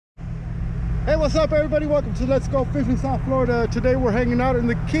Hey, what's up everybody? Welcome to Let's Go Fishing South Florida. Today we're hanging out in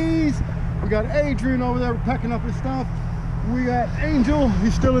the Keys. We got Adrian over there packing up his stuff. We got Angel,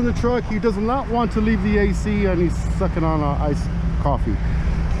 he's still in the truck. He does not want to leave the AC and he's sucking on iced coffee.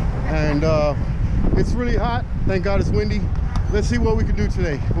 And it's really hot. Thank God it's windy. Let's see what we can do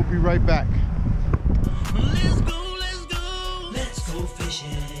today. We'll be right back. Let's go, let's go. Let's go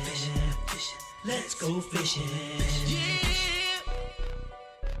fishing. Let's go fishing. Yeah.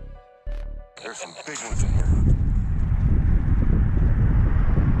 There's some big ones in here.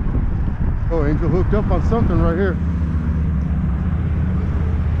 Oh, Angel hooked up on something right here.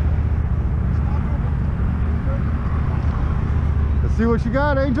 Let's see what you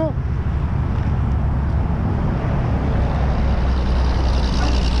got, Angel.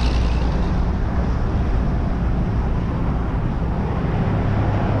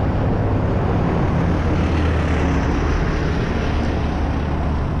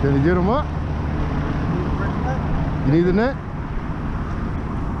 Can you get him up? You need the net?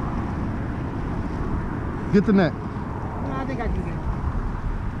 Get the net. No, I think I can get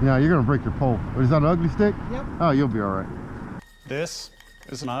it. Yeah, you're gonna break your pole. Is that an ugly stick? Yep. Oh, you'll be all right. This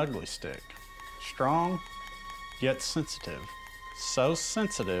is an ugly stick. Strong, yet sensitive. So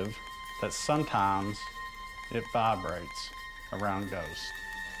sensitive that sometimes it vibrates around ghosts.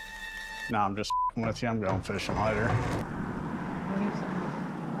 Nah, I'm just with you. I'm going fishing later.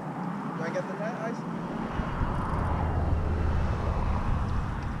 Do I get the net, Ice?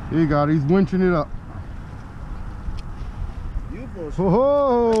 You got it. He's winching it up. Beautiful.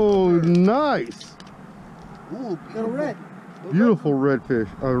 Oh, nice. Ooh, little red. Beautiful red fish.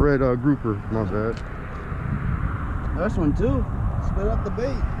 Red grouper. My bad. This one too. Spit up the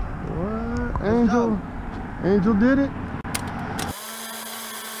bait. What? Angel? Angel did it.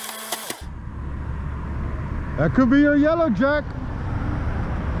 That could be your yellow jack.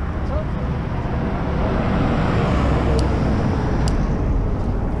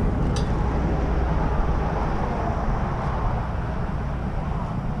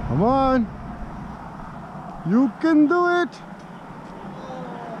 Come on. You can do it.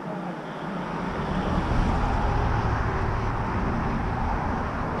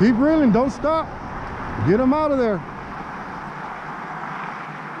 Keep reeling, don't stop. Get him out of there.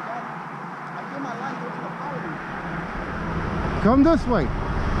 Come this way.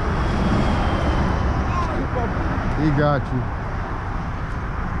 He got you.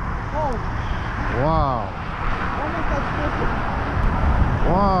 Wow.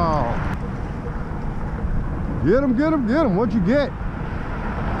 Wow. Get him, get him, get him. What'd you get?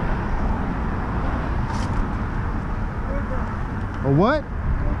 A what?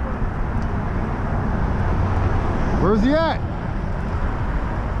 Where's he at?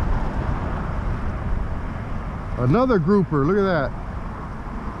 Another grouper. Look at that.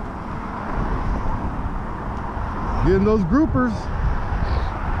 Getting those groupers.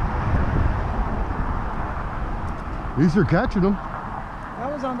 At least you're catching them.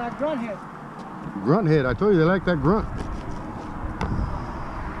 That was on that grunt head. Grunt head. I told you they like that grunt.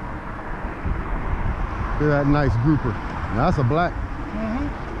 Look at that nice grouper. Now that's a black.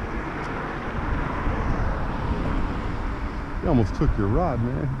 You almost took your rod,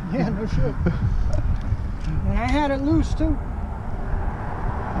 man. Yeah, no shit. And I had it loose too.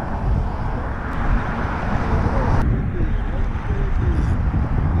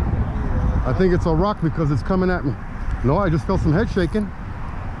 I think it's a rock because it's coming at me. No, I just felt some head shaking.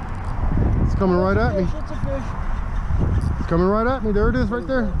 It's coming right at me. It's a fish. It's coming right at me. There it is right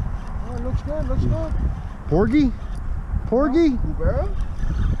there. Oh, it looks good, looks good. Porgy? Porgy? Barrel?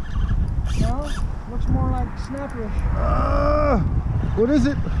 No, looks more like snapfish. What is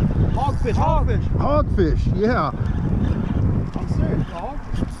it? Hogfish, hogfish. Hogfish, yeah. I'm serious,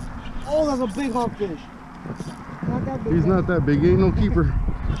 hogfish. Oh, that's a big hogfish. Not that big. He's not that big. He ain't no keeper.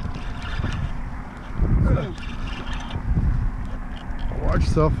 Watch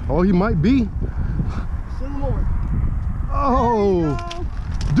yourself. Oh, he might be. Send him over. Oh,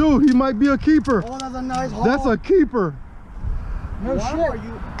 dude, he might be a keeper. Oh, that's a nice hog. That's a keeper. No shit. Are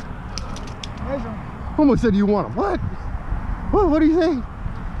you? Measure. Almost said you want him. What? What do you say? You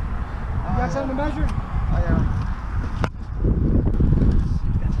got something to measure? Oh, yeah.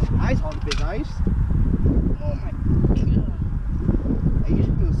 Nice hog, big ice. Oh my god. I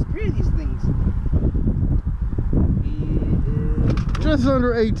usually feel scared of these things. Just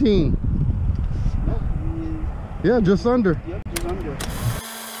under 18. Nope. Yeah, just under. Yep, just under.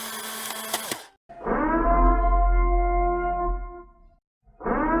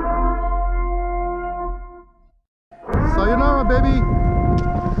 Sayonara, baby.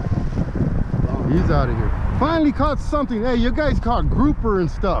 He's out of here. Finally caught something. Hey, you guys caught grouper and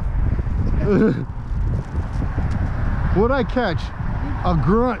stuff. What'd I catch? A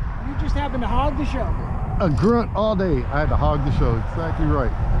grunt. You just happened to hog the show. A grunt all day. I had to hog the show. Exactly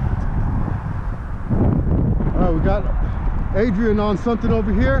right. All right, we got Adrian on something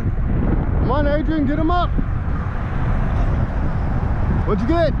over here. Come on, Adrian, get him up. What'd you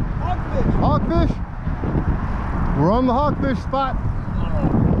get? Hogfish. Hogfish? We're on the hogfish spot.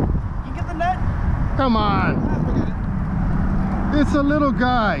 You get the net? Come on. Ah, forget it. It's a little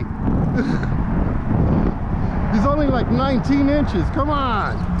guy. He's only like 19 inches. Come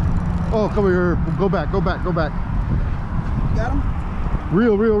on. Oh, come here. Go back, go back, go back. You got him?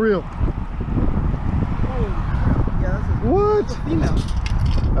 Reel, reel, reel. Oh. Yeah, What? that's a female.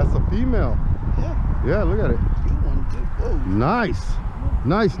 That's a female. Yeah. Yeah, look at it. Cute one, too. Whoa. Nice.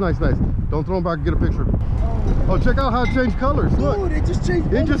 Nice, nice, nice. Don't throw him back and get a picture. Oh, check out how it changed colors. Look. Dude, it just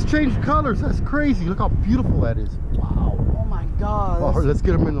changed. It just changed colors. That's crazy. Look how beautiful that is. Wow. Oh my God. Oh, let's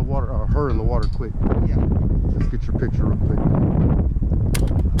get him in the water. Her in the water quick. Yeah. Let's get your picture real quick.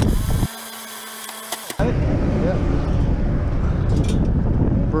 Yeah.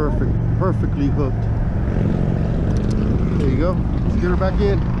 Perfect. Perfectly hooked. There you go. Let's get her back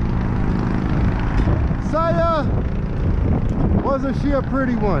in. Saya! Wasn't she a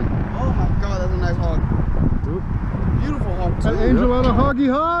pretty one? Oh my God, that's a nice hog. Oop. Beautiful hog too. An Angel on a hoggy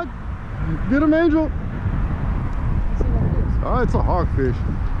hog. Get him, Angel. Let's see what it is. Oh, it's a hogfish.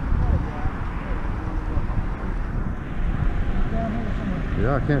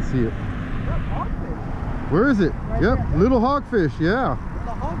 Yeah, I can't see it. Where is it? Right Yep, there. little hogfish. Yeah.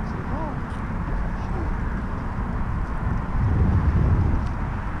 The hogs.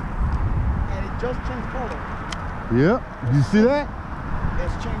 And it just changed color. Yep. You see that?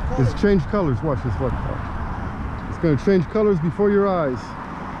 It's changed color. It's changed colors. Watch this. Watch. It's going to change colors before your eyes.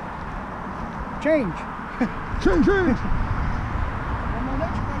 Change. Change, change. On my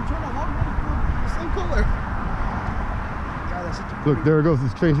next one, turn the hog the same color. God, that's such a Look, there it goes.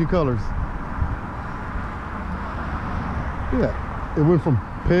 It's changing colors. Yeah. It went from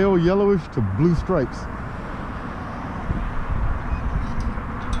pale yellowish to blue stripes.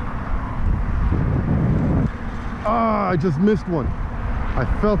 Ah, I just missed one. I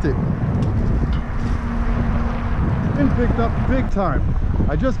felt it. Been picked up big time.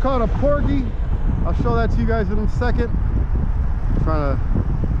 I just caught a porgy. I'll show that to you guys in a second. Trying to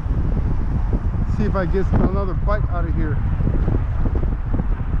see if I get another bite out of here.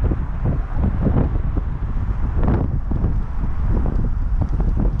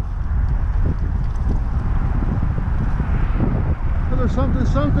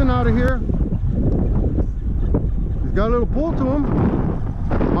 There's something out of here. He's got a little pull to him.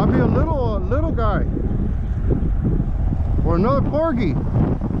 Might be a little guy or another porgy.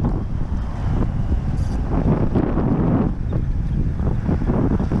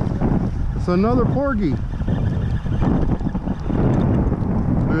 It's another porgy. Look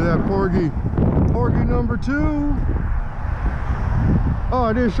at that porgy. Porgy number 2. Oh,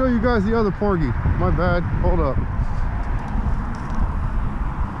 I didn't show you guys the other porgy. My bad. Hold up.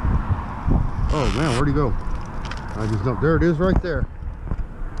 Oh man, where'd he go? I just know. There it is right there.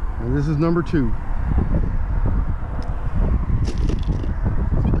 And this is number 2.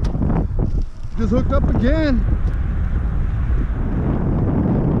 Just hooked up again.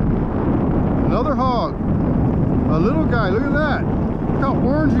 Another hog. A little guy. Look at that. Look how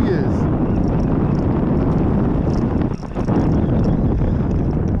orange he is.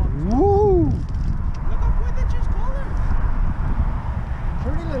 Woo! Look how quick they just color.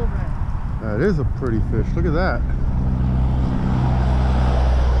 Pretty little man. That is a pretty fish. Look at that.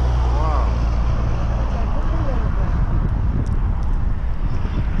 Wow.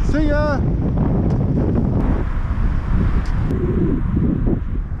 See ya.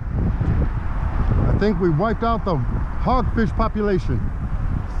 I think we wiped out the hogfish population.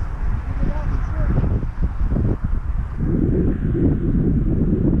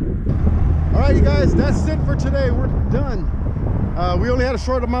 All right, you guys, that's it for today. We're done. We only had a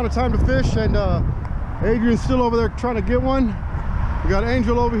short amount of time to fish, and Adrian's still over there trying to get one. We got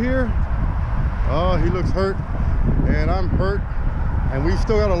Angel over here. Oh, he looks hurt, and I'm hurt, and we've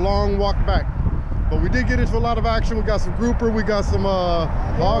still got a long walk back. But we did get into a lot of action. We got some grouper, we got some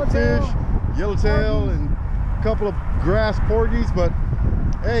hogfish, yellowtail, and a couple of grass porgies. But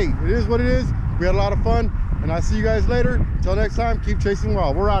hey, it is what it is. We had a lot of fun, and I'll see you guys later. Until next time, keep chasing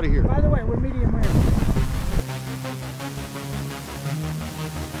wild. We're out of here. By the way, we're medium rare.